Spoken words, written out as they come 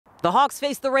The Hawks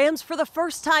face the Rams for the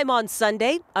first time on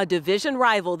Sunday, a division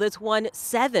rival that's won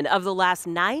 7 of the last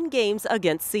 9 games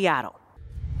against Seattle.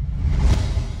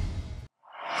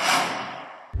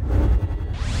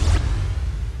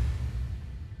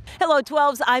 Hello,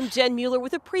 12s. I'm Jen Mueller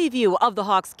with a preview of the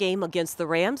Hawks game against the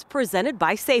Rams, presented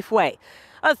by Safeway.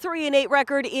 A 3-8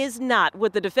 record is not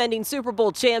what the defending Super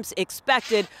Bowl champs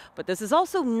expected, but this is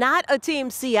also not a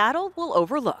team Seattle will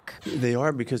overlook. They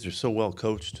are, because they're so well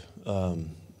coached.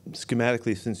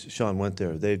 Schematically, since Sean went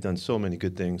there, they've done so many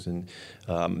good things, and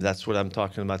that's what I'm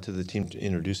talking about to the team,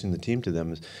 introducing the team to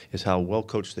them, is how well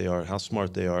coached they are, how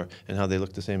smart they are, and how they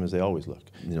look the same as they always look.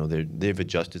 You know, they've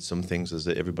adjusted some things as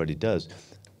everybody does,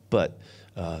 but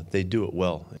they do it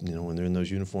well. You know, when they're in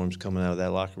those uniforms coming out of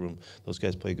that locker room, those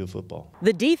guys play good football.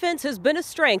 The defense has been a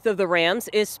strength of the Rams,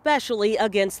 especially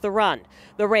against the run.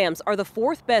 The Rams are the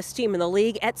 4th best team in the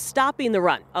league at stopping the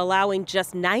run, allowing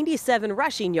just 97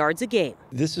 rushing yards a game.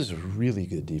 This is a really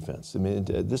good defense. I mean,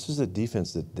 this is a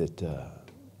defense that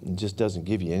just doesn't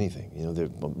give you anything. You know, their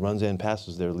runs and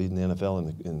passes, they're leading the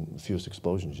NFL in fewest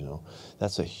explosions, you know.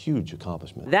 That's a huge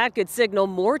accomplishment. That could signal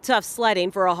more tough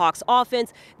sledding for a Hawks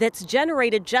offense that's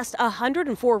generated just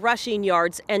 104 rushing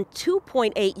yards and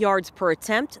 2.8 yards per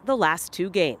attempt the last 2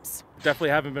 games. Definitely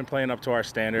haven't been playing up to our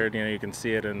standard. You know, you can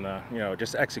see it in the,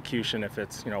 just execution. If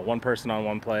it's, one person on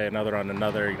one play, another on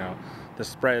another, the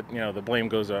spread, the blame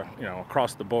goes,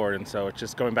 across the board. And so it's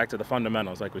just going back to the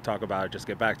fundamentals, like we talk about. Just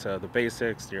get back to the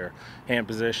basics, your hand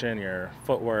position, your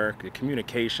footwork, your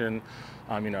communication.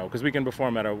 Because we can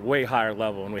perform at a way higher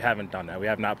level, and we haven't done that. We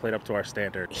have not played up to our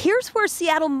standard. Here's where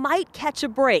Seattle might catch a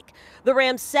break. The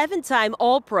Rams' 7-time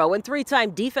All-Pro and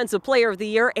 3-time Defensive Player of the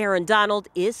Year, Aaron Donald,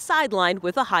 is sidelined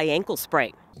with a high ankle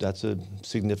sprain. That's a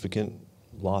significant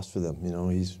loss for them. You know,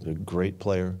 he's a great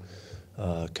player,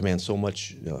 commands so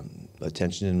much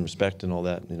attention and respect and all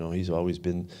that. You know, he's always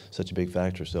been such a big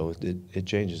factor, so it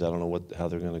changes. I don't know how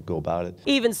they're going to go about it.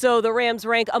 Even so, the Rams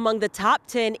rank among the top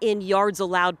 10 in yards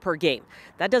allowed per game.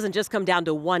 That doesn't just come down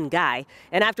to one guy.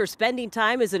 And after spending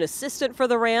time as an assistant for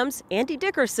the Rams, Andy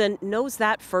Dickerson knows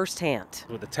that firsthand.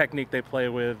 With the technique they play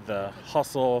with, the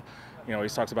hustle, he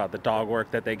talks about the dog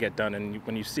work that they get done, and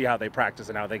when you see how they practice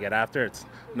and how they get after, it's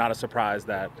not a surprise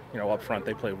that, up front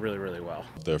they play really, really well.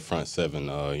 Their front seven,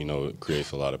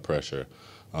 creates a lot of pressure,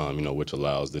 which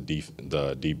allows the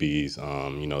DBs,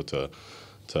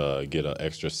 to get an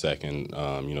extra second,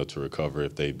 to recover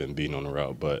if they've been beaten on the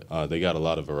route. But they got a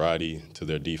lot of variety to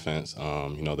their defense.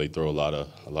 They throw a lot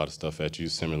of stuff at you,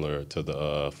 similar to the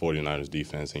 49ers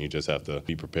defense, and you just have to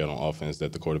be prepared on offense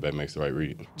that the quarterback makes the right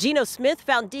read. Geno Smith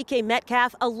found DK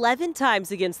Metcalf 11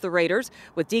 times against the Raiders,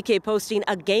 with DK posting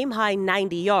a game-high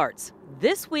 90 yards.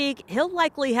 This week, he'll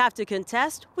likely have to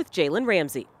contest with Jalen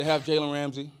Ramsey. They have Jalen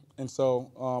Ramsey. And so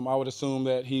I would assume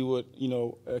that he would,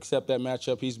 accept that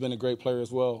matchup. He's been a great player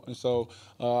as well. And so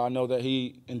I know that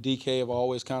he and DK have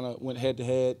always kind of went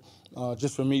head-to-head,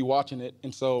 just for me watching it.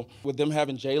 And so with them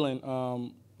having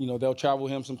Jalen, they'll travel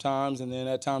him sometimes, and then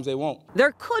at times they won't.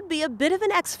 There could be a bit of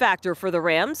an X factor for the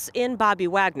Rams in Bobby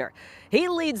Wagner. He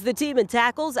leads the team in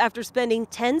tackles after spending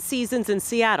 10 seasons in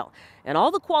Seattle. And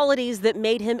all the qualities that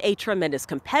made him a tremendous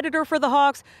competitor for the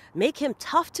Hawks make him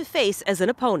tough to face as an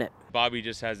opponent. Bobby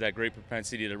just has that great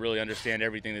propensity to really understand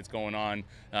everything that's going on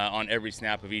every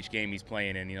snap of each game he's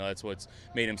playing in. That's what's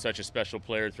made him such a special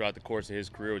player throughout the course of his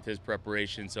career with his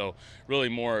preparation. So really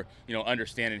more,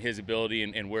 understanding his ability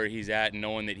and where he's at, and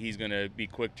knowing that he's going to be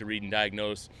quick to read and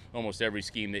diagnose almost every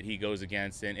scheme that he goes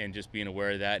against, and just being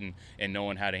aware of that and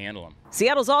knowing how to handle him.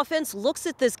 Seattle's offense looks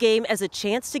at this game as a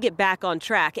chance to get back on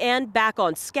track and back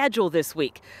on schedule this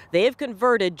week. They have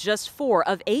converted just 4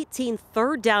 of 18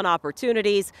 third down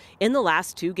opportunities in the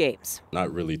last 2 games.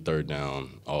 Not really third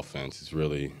down offense. It's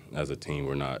really, as a team,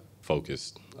 we're not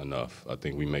focused enough. I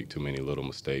think we make too many little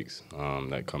mistakes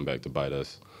that come back to bite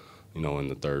us, in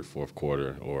the third, fourth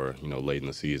quarter, or, late in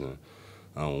the season.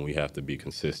 We have to be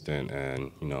consistent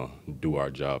and, do our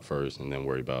job first and then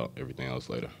worry about everything else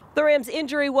later. The Rams'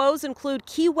 injury woes include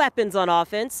key weapons on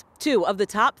offense. 2 of the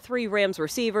top 3 Rams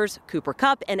receivers, Cooper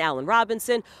Kupp and Allen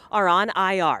Robinson, are on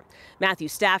IR. Matthew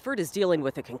Stafford is dealing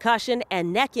with a concussion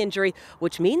and neck injury,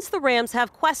 which means the Rams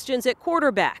have questions at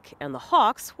quarterback, and the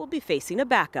Hawks will be facing a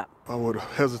backup. I would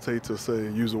hesitate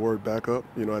to use the word backup.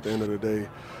 At the end of the day,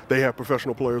 they have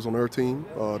professional players on their team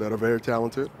that are very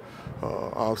talented.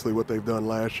 Obviously, what they've done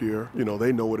last year,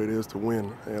 they know what it is to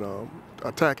win. And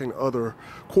attacking other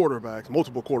quarterbacks,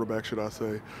 multiple quarterbacks, should I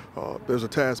say, there's a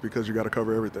task because you got to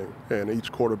cover everything. And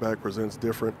each quarterback presents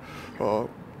different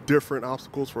different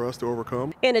obstacles for us to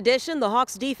overcome. In addition, the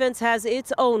Hawks defense has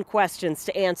its own questions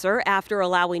to answer after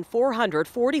allowing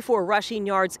 444 rushing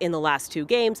yards in the last 2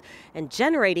 games and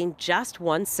generating just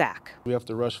 1 sack. We have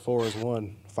to rush 4 is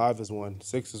 1, 5 is 1,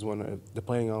 6 is 1,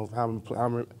 depending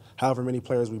on however many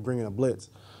players we bring in a blitz.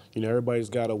 You know, everybody's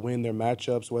got to win their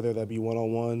matchups, whether that be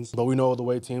one-on-ones. But we know the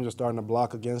way teams are starting to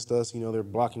block against us. You know, they're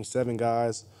blocking 7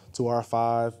 guys to our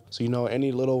 5. So, you know,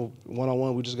 any little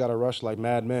one-on-one, we just got to rush like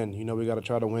madmen. You know, we got to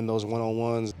try to win those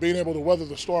one-on-ones. Being able to weather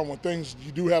the storm when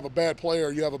you do have a bad play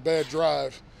or you have a bad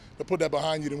drive, to put that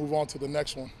behind you to move on to the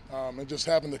next one, and just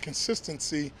having the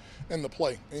consistency in the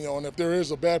play. You know, and if there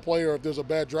is a bad play or if there's a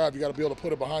bad drive, you got to be able to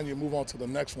put it behind you and move on to the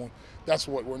next one. That's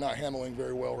what we're not handling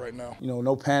very well right now. You know,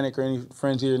 no panic or any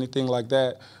frenzy or anything like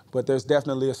that, but there's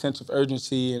definitely a sense of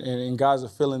urgency, and guys are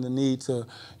feeling the need to,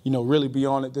 you know, really be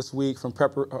on it this week from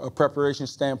a preparation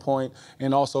standpoint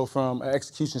and also from an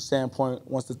execution standpoint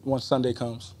once Sunday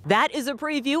comes. That is a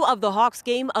preview of the Hawks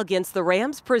game against the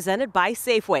Rams presented by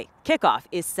Safeway. Kickoff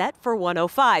is set for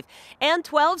 1:05. And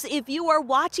 12s, if you are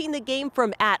watching the game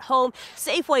from at home,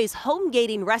 Safeway's home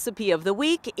gating recipe of the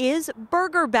week is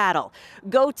Burger Battle.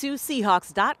 Go to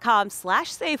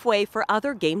Seahawks.com/Safeway for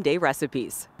other game day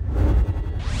recipes.